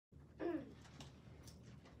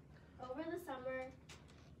summer,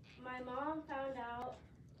 my mom found out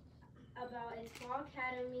about Etoile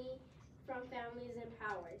Academy from Families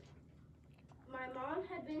Empowered. My mom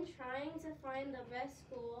had been trying to find the best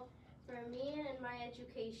school for me and my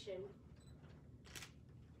education.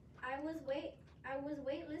 I was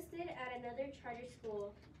waitlisted at another charter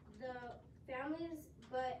school.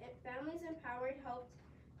 Families Empowered helped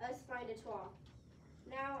us find Etoile.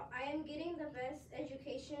 Now I am getting the best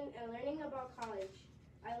education and learning about college.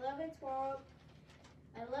 I love Etoile.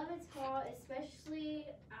 Especially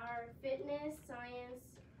our fitness, science,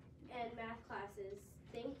 and math classes.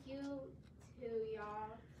 Thank you to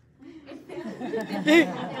y'all.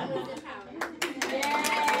 Families Empowered.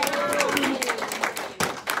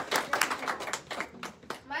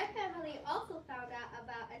 My family also found out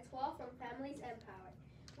about Etoile from Families Empowered.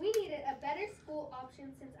 We needed a better school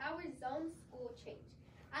option since our zone school changed.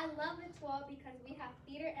 I love Etoile because we have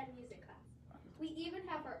theater and music class. We even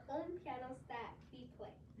have our own pianos that we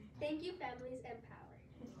play. Thank you, Families Empowered.